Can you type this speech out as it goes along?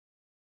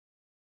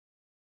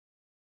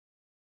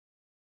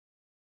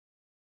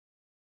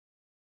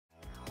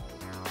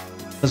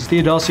As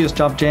Theodosius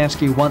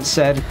Dobzhansky once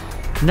said,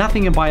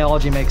 nothing in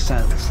biology makes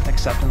sense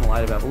except in the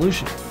light of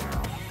evolution.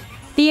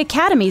 The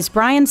Academy's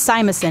Brian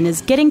Simison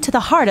is getting to the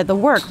heart of the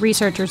work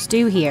researchers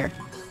do here.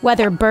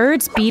 Whether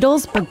birds,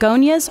 beetles,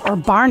 begonias, or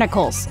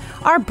barnacles,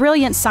 our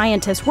brilliant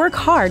scientists work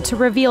hard to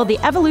reveal the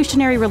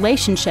evolutionary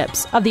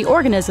relationships of the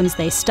organisms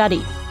they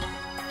study.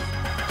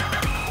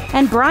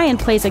 And Brian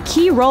plays a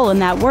key role in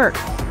that work,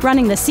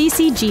 running the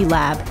CCG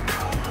lab.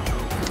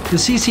 The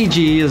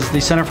CCG is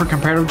the Center for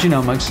Comparative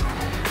Genomics.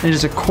 It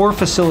is a core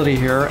facility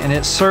here, and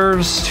it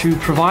serves to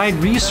provide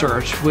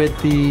research with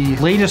the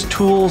latest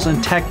tools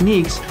and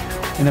techniques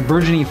in the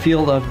burgeoning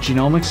field of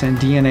genomics and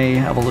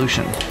DNA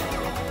evolution.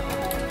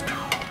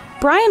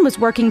 Brian was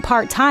working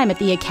part-time at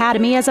the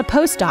Academy as a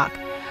postdoc,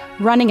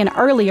 running an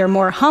earlier,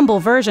 more humble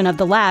version of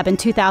the lab in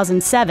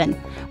 2007,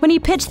 when he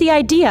pitched the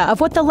idea of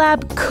what the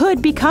lab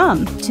could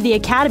become to the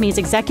Academy's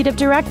executive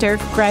director,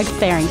 Greg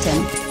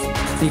Farrington.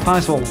 He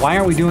finally said, well, why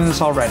aren't we doing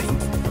this already?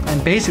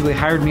 And basically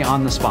hired me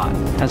on the spot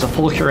as a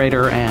full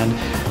curator, and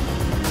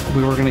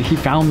he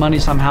found money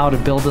somehow to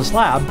build this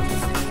lab.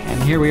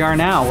 And here we are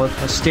now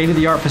with a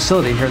state-of-the-art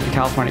facility here at the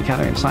California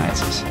Academy of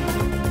Sciences.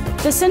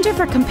 The Center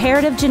for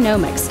Comparative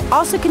Genomics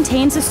also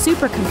contains a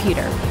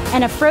supercomputer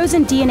and a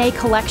frozen DNA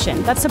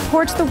collection that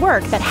supports the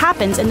work that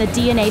happens in the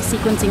DNA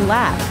sequencing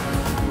lab.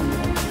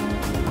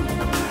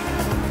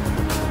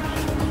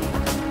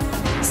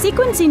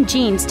 Sequencing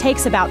genes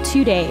takes about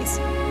 2 days,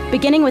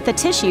 beginning with the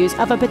tissues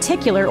of a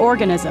particular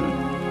organism.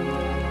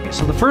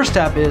 So the first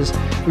step is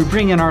we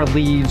bring in our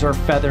leaves or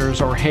feathers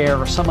or hair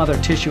or some other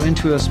tissue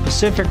into a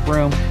specific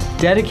room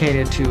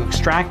dedicated to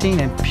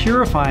extracting and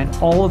purifying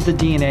all of the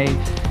DNA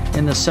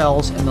in the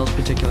cells in those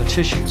particular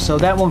tissues. So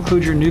that will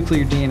include your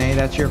nuclear DNA,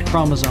 that's your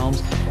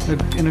chromosomes.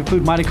 It'll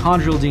include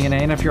mitochondrial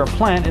DNA, and if you're a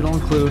plant, it'll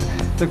include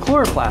the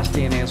chloroplast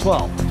DNA as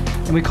well.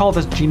 And we call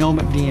this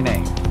genomic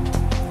DNA.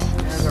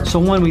 So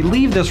when we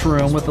leave this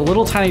room with a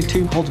little tiny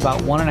tube holds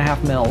about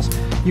 1.5 mils,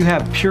 you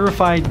have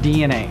purified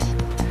DNA.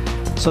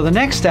 So the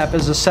next step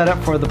is the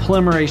setup for the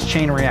polymerase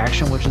chain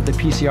reaction, which is the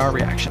PCR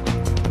reaction.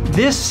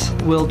 This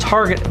will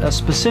target a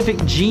specific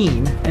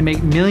gene and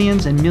make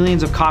millions and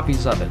millions of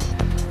copies of it.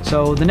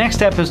 So the next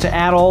step is to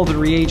add all the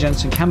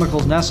reagents and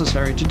chemicals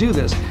necessary to do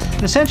this.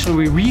 And essentially,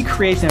 we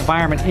recreate the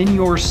environment in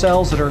your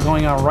cells that are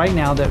going on right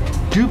now that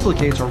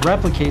duplicates or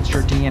replicates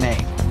your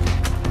DNA.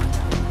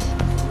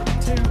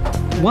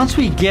 Once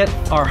we get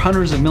our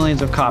hundreds of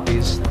millions of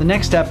copies, the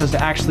next step is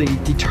to actually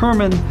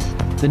determine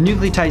the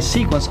nucleotide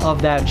sequence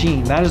of that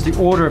gene. That is the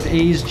order of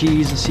A's,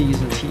 G's,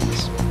 C's, and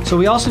T's. So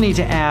we also need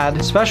to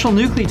add special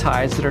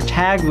nucleotides that are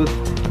tagged with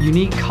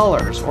unique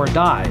colors or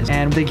dyes,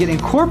 and they get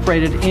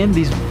incorporated in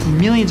these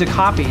millions of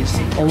copies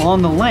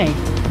along the length,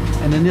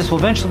 and then this will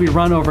eventually be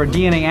run over a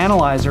DNA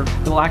analyzer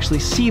that will actually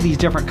see these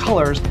different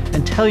colors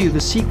and tell you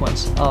the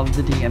sequence of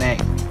the DNA.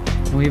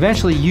 And we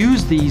eventually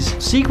use these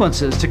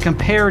sequences to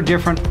compare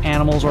different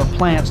animals or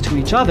plants to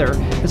each other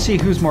and see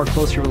who's more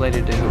closely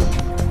related to who.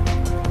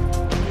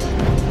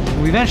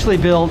 We eventually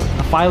build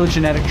a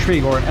phylogenetic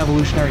tree, or an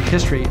evolutionary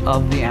history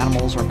of the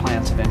animals or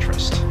plants of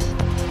interest.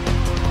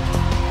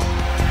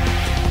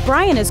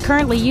 Brian is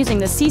currently using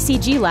the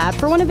CCG lab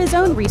for one of his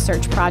own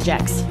research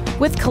projects.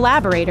 With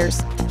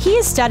collaborators, he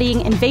is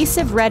studying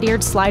invasive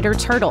red-eared slider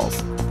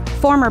turtles,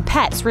 former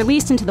pets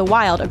released into the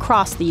wild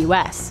across the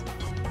U.S.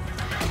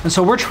 And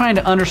so we're trying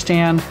to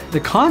understand the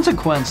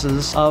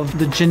consequences of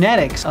the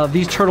genetics of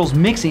these turtles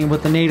mixing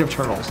with the native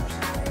turtles.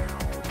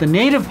 The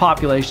native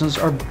populations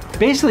are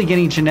basically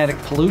getting genetic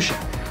pollution.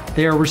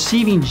 They are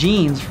receiving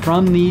genes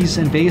from these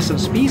invasive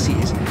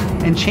species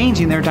and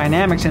changing their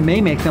dynamics and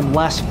may make them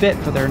less fit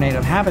for their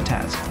native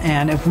habitats.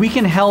 And if we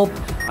can help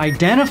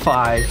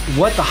identify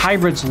what the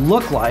hybrids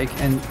look like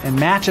and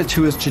match it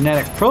to its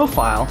genetic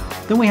profile,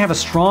 then we have a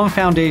strong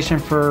foundation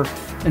for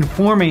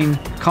informing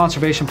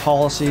conservation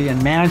policy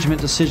and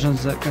management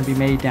decisions that can be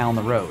made down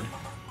the road.